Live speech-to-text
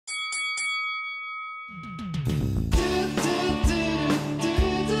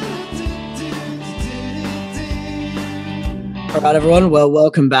All right, everyone. Well,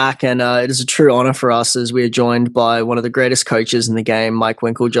 welcome back. And it is a true honor for us as we are joined by one of the greatest coaches in the game, Mike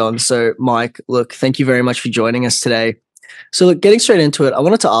Winklejohn. So, Mike, look, thank you very much for joining us today. So, look, getting straight into it, I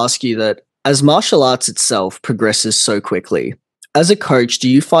wanted to ask you that as martial arts itself progresses so quickly, as a coach, do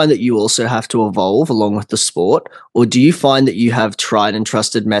you find that you also have to evolve along with the sport? Or do you find that you have tried and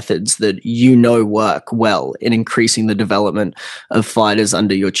trusted methods that you know work well in increasing the development of fighters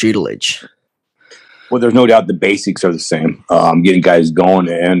under your tutelage? Well, there's no doubt the basics are the same, getting guys going.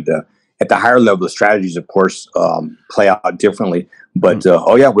 And at the higher level, the strategies, of course, play out differently. But,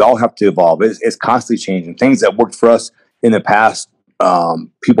 oh, yeah, we all have to evolve. It's constantly changing. Things that worked for us in the past,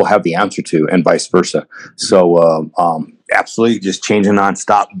 people have the answer to, and vice versa. So absolutely just changing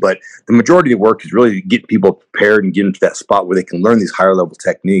nonstop. But the majority of the work is really getting people prepared and getting to that spot where they can learn these higher level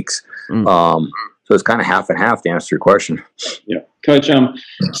techniques. So it's kind of half and half to answer your question. Yeah. Coach,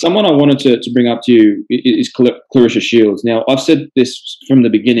 someone I wanted to bring up to you is Claressa Shields. Now, I've said this from the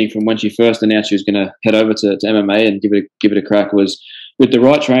beginning, from when she first announced she was going to head over to MMA and give it a crack, was with the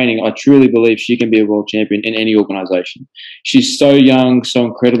right training, I truly believe she can be a world champion in any organization. She's so young, so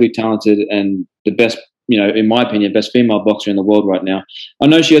incredibly talented, and the best, in my opinion, best female boxer in the world right now. I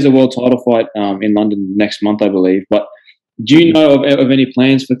know she has a world title fight in London next month, I believe, but do you know of any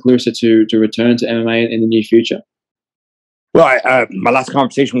plans for Claressa to return to MMA in the near future? Well, my last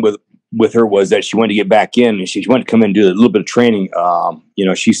conversation with her was that she wanted to get back in, and she wanted to come in and do a little bit of training.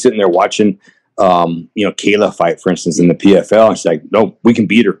 She's sitting there watching, Kayla fight, for instance, in the PFL, and she's like, "No, we can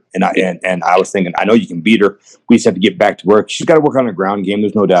beat her." And I was thinking, I know you can beat her. We just have to get back to work. She's got to work on her ground game.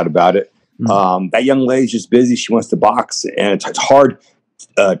 There's no doubt about it. That young lady's just busy. She wants to box, and it's hard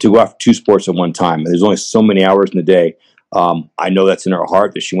to go after two sports at one time. There's only so many hours in the day. I know that's in her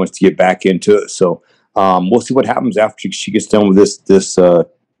heart that she wants to get back into it. So. We'll see what happens after she gets done with this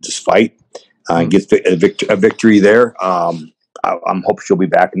fight and gets a victory there. I'm hoping she'll be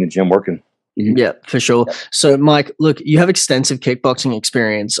back in the gym working. Yeah, for sure. So, Mike, look, you have extensive kickboxing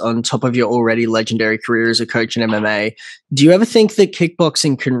experience on top of your already legendary career as a coach in MMA. Do you ever think that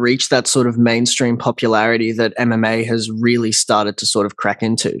kickboxing can reach that sort of mainstream popularity that MMA has really started to sort of crack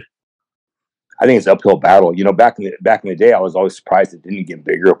into? I think it's an uphill battle. Back in the day, I was always surprised it didn't get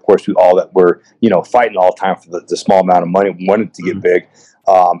bigger. Of course, we all that were, fighting all the time for the small amount of money, wanted to get big.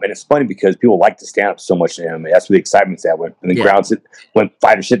 And it's funny because people like to stand up so much in MMA. That's where the excitement's at. When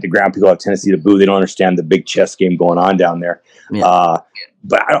fighters hit the ground, people have a tendency to boo. They don't understand the big chess game going on down there. Yeah.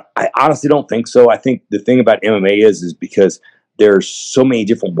 But I honestly don't think so. I think the thing about MMA is because there's so many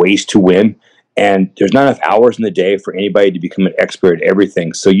different ways to win. And there's not enough hours in the day for anybody to become an expert at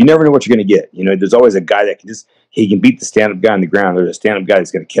everything. So you never know what you're going to get. There's always a guy that he can beat the stand-up guy on the ground. There's a stand-up guy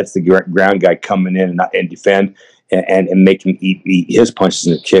that's going to catch the ground guy coming in and defend and make him eat his punches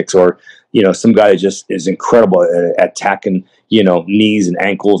and kicks. Or, some guy that just is incredible at attacking, knees and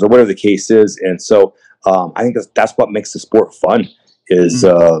ankles or whatever the case is. And so I think that's what makes the sport fun is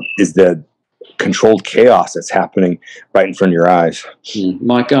the controlled chaos that's happening right in front of your eyes.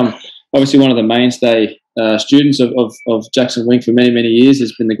 Mike, obviously, one of the mainstay students of Jackson Wink for many, many years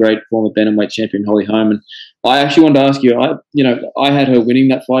has been the great former bantamweight champion Holly Holm. And I actually wanted to ask you, I had her winning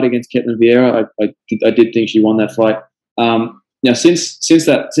that fight against Ketlen Vieira. I did think she won that fight. Now, since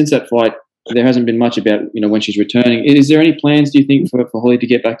that fight, there hasn't been much about when she's returning. Is there any plans, do you think, for Holly to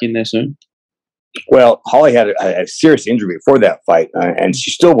get back in there soon? Well, Holly had a serious injury before that fight, and she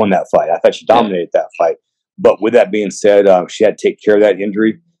still won that fight. I thought she dominated that fight. But with that being said, she had to take care of that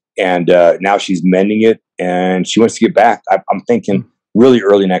injury. And now she's mending it, and she wants to get back. I'm thinking really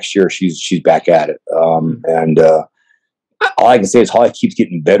early next year she's back at it. And all I can say is Holly keeps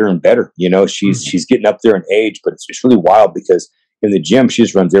getting better and better. She's getting up there in age, but it's really wild because in the gym she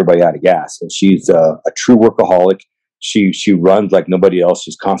just runs everybody out of gas, and she's a true workaholic. She runs like nobody else.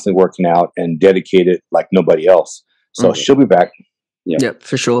 She's constantly working out and dedicated like nobody else. So she'll be back. Yeah,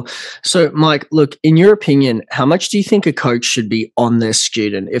 for sure. So, Mike, look, in your opinion, how much do you think a coach should be on their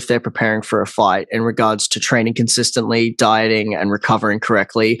student if they're preparing for a fight in regards to training consistently, dieting, and recovering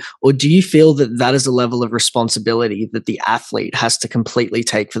correctly? Or do you feel that that is a level of responsibility that the athlete has to completely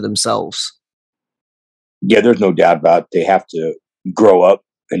take for themselves? Yeah, there's no doubt about it. They have to grow up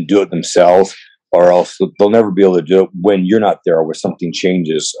and do it themselves, or else they'll never be able to do it when you're not there or when something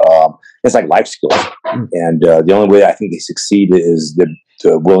changes. It's like life skills. And the only way I think they succeed is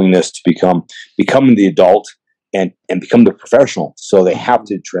the willingness to becoming the adult and become the professional. So they have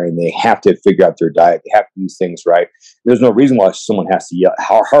to train. They have to figure out their diet. They have to do things right. There's no reason why someone has to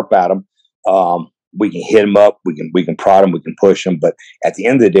harp at them. We can hit them up. We can prod them. We can push them. But at the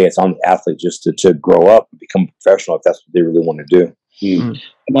end of the day, it's on the athlete just to grow up and become a professional if that's what they really want to do.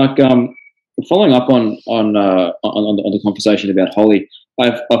 Mike, following up on the conversation about Holly,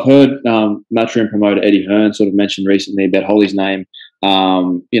 I've heard Matchroom promoter Eddie Hearn sort of mentioned recently about Holly's name.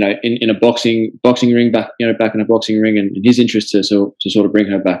 In a boxing ring back in a boxing ring, and his interest to sort of bring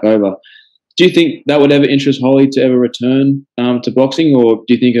her back over. Do you think that would ever interest Holly to ever return to boxing, or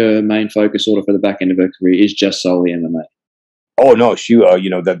do you think her main focus sort of for the back end of her career is just solely MMA? Oh no, she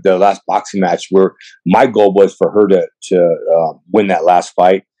the last boxing match where my goal was for her to win that last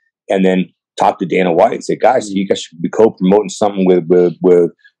fight, and then talk to Dana White and say, guys, you guys should be co-promoting something with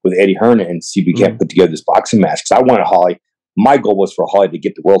Eddie Hearn and see if we can't put together this boxing match, because I wanted Holly. My goal was for Holly to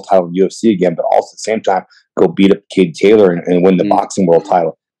get the world title in UFC again, but also at the same time go beat up Katie Taylor and win the boxing world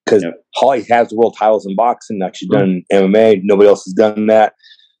title. Because Holly has the world titles in boxing. Now she's done MMA. Nobody else has done that.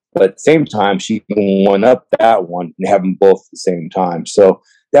 But at the same time, she can one up that one and have them both at the same time. So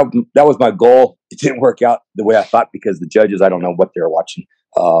that was my goal. It didn't work out the way I thought because the judges, I don't know what they were watching.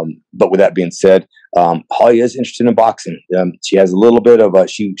 But with that being said, Holly is interested in boxing. She has a little bit of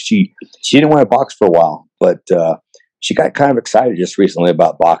she didn't want to box for a while, but she got kind of excited just recently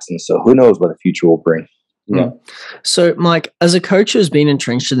about boxing. So who knows what the future will bring. Yeah. So, Mike, as a coach who's been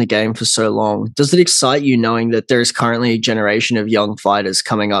entrenched in the game for so long, does it excite you knowing that there is currently a generation of young fighters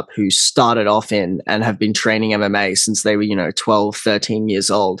coming up who started off in and have been training MMA since they were, 12, 13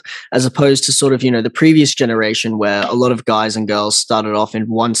 years old, as opposed to sort of, the previous generation where a lot of guys and girls started off in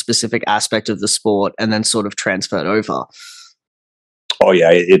one specific aspect of the sport and then sort of transferred over? Oh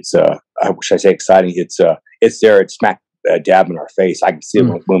yeah, it's I wish I say exciting. It's there. It's smack dab in our face. I can see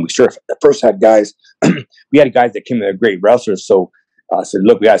it when we first had guys. We had guys that came in, they're great wrestlers. So I said,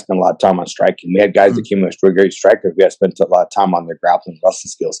 look, we got to spend a lot of time on striking. We had guys that came in as great strikers. We got to spend a lot of time on their grappling and wrestling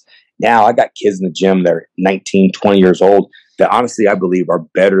skills. Now I got kids in the gym. They're 19, 20 years old that honestly I believe are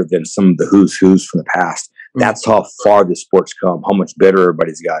better than some of the who's from the past. That's how far the sport's come. How much better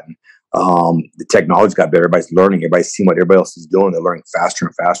everybody's gotten. The technology's got better. Everybody's learning. Everybody's seeing what everybody else is doing. They're learning faster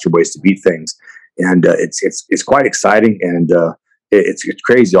and faster ways to beat things, and it's quite exciting, and it's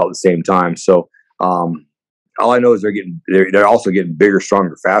crazy all at the same time. So all I know is they're also getting bigger,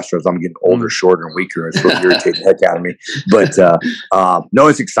 stronger, faster as I'm getting older, shorter, and weaker. It's really irritating the heck out of me. But no,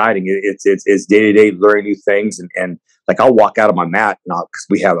 it's exciting. It's day to day learning new things, and like I'll walk out of my mat because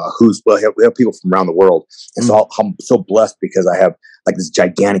we have we have people from around the world, and so I'm so blessed because I have like this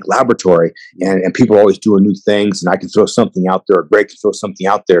gigantic laboratory, and people are always doing new things, and I can throw something out there, or Greg can throw something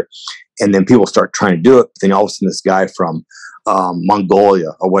out there, and then people start trying to do it. Then all of a sudden, this guy from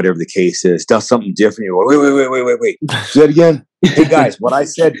Mongolia or whatever the case is does something different. You go, wait, do that again. Hey guys, what I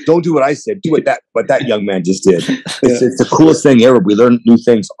said, don't do what I said. Do what that young man just did. It's the coolest thing ever. We learn new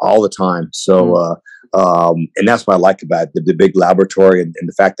things all the time. So, and that's what I like about it, the big laboratory and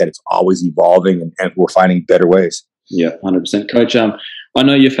the fact that it's always evolving and we're finding better ways. Yeah, 100%. Coach, I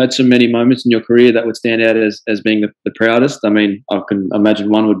know you've had so many moments in your career that would stand out as being the proudest. I mean, I can imagine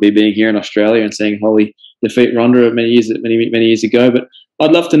one would be being here in Australia and seeing Holly defeat Ronda many years ago. But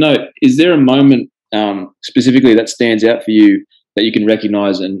I'd love to know, is there a moment specifically that stands out for you that you can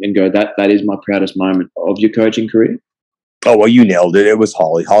recognize and go, that is my proudest moment of your coaching career? Oh, well, you nailed it. It was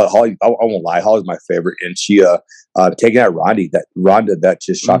Holly. Holly, I won't lie. Holly's my favorite. And she taking out Ronda that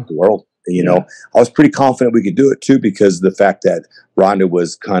just shocked the world. I was pretty confident we could do it too, because of the fact that Ronda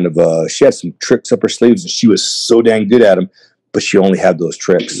was kind of she had some tricks up her sleeves and she was so dang good at them, but she only had those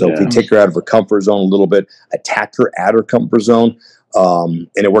tricks. So if we take her out of her comfort zone a little bit, attack her at her comfort zone, and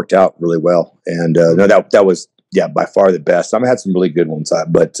it worked out really well. And no, that was by far the best. I had some really good ones,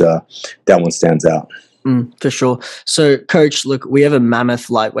 but that one stands out. For sure. So, Coach, look, we have a mammoth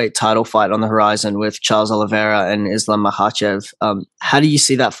lightweight title fight on the horizon with Charles Oliveira and Islam Makhachev. How do you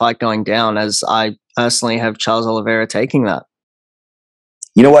see that fight going down, as I personally have Charles Oliveira taking that?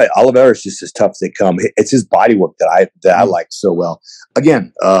 You know what? Oliveira is just as tough as they come. It's his body work that I like so well.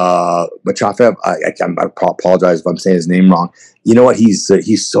 Again, Makachev, I apologize if I'm saying his name wrong. You know what? He's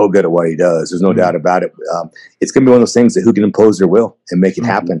so good at what he does. There's no doubt about it. It's going to be one of those things that who can impose their will and make it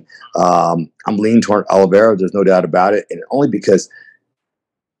happen. I'm leaning toward Oliveira. There's no doubt about it, and only because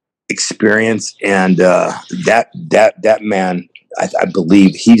experience and that man. I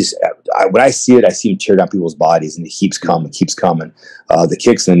believe he just. When I see it, I see him tear down people's bodies, and it keeps coming. The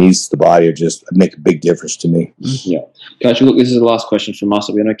kicks and the knees to the body are just make a big difference to me. Yeah, Coach. Look, this is the last question from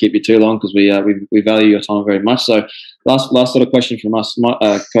us. We don't keep you too long because we value your time very much. So, last sort of question from us,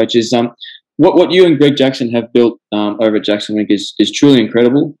 Coach, is what you and Greg Jackson have built over at Jackson Wink is truly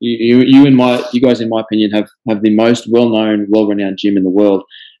incredible. You guys, in my opinion, have the most well-known, well-renowned gym in the world,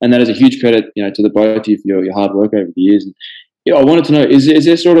 and that is a huge credit, to the both of you for your hard work over the years. And, I wanted to know, is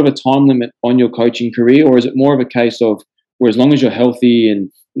there sort of a time limit on your coaching career, or is it more of a case of where as long as you're healthy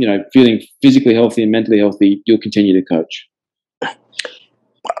and feeling physically healthy and mentally healthy, you'll continue to coach?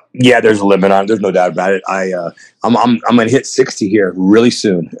 Yeah, there's a limit on it. There's no doubt about it. I'm going to hit 60 here really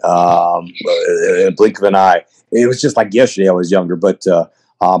soon. In a blink of an eye. It was just like yesterday. I was younger, but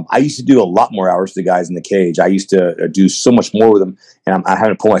I used to do a lot more hours to the guys in the cage. I used to do so much more with them, and I had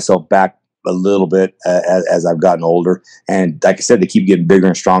to pull myself back a little bit as I've gotten older. And like I said, they keep getting bigger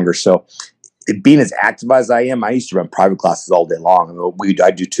and stronger. So being as active as I am, I used to run private classes all day long.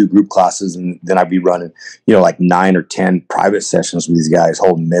 I'd do 2 group classes, and then I'd be running, like 9 or 10 private sessions with these guys,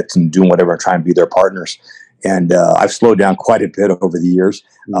 holding mitts and doing whatever, trying to be their partners. And I've slowed down quite a bit over the years,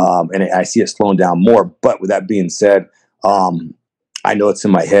 and I see it slowing down more. But with that being said, I know it's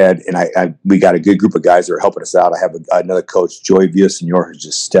in my head, and we got a good group of guys that are helping us out. I have another coach, Joey Villasenor, who's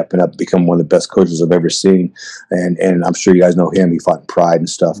just stepping up, becoming one of the best coaches I've ever seen. And I'm sure you guys know him. He fought in Pride and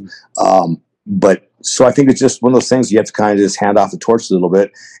stuff. But so I think it's just one of those things you have to kind of just hand off the torch a little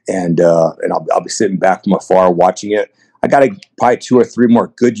bit, and I'll be sitting back from afar watching it. I got probably 2 or 3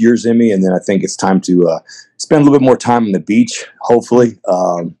 more good years in me, and then I think it's time to spend a little bit more time on the beach, hopefully.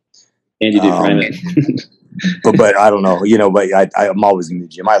 And you do frame it. but I don't know, but I'm always in the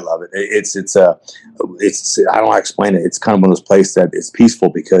gym. I love it. It's I don't know how to explain it. It's kind of one of those places that it's peaceful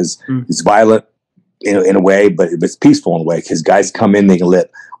because it's violent in a way, but it's peaceful in a way because guys come in, they can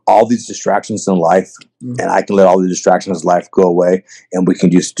let all these distractions in life, and I can let all the distractions in life go away, and we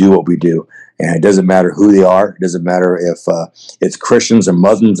can just do what we do. And it doesn't matter who they are. It doesn't matter if it's Christians or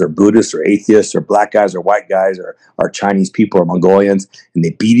Muslims or Buddhists or atheists or black guys or white guys or Chinese people or Mongolians, and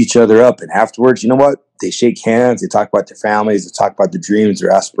they beat each other up. And afterwards, you know what? They shake hands. They talk about their families. They talk about their dreams, their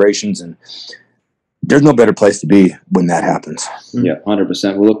aspirations. And there's no better place to be when that happens. Yeah,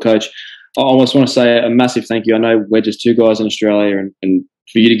 100%. Well, look, Coach, I almost want to say a massive thank you. I know we're just 2 guys in Australia, and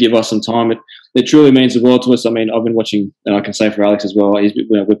for you to give us some time, it truly means the world to us. I mean, I've been watching, and I can say for Alex as well,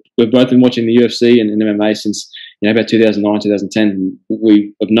 we've both been watching the UFC and MMA since about 2009, 2010.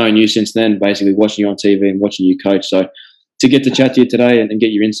 We have known you since then, basically watching you on TV and watching you coach. So to get to chat to you today and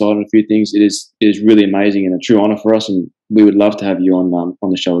get your insight on a few things, it is really amazing and a true honor for us. And we would love to have you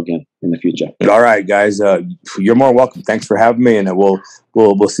on the show again in the future. All right, guys, you're more welcome. Thanks for having me, and we'll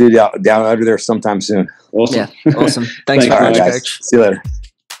see you down under there sometime soon. Awesome. Yeah, awesome. Thanks very much, Coach. guys. See you later.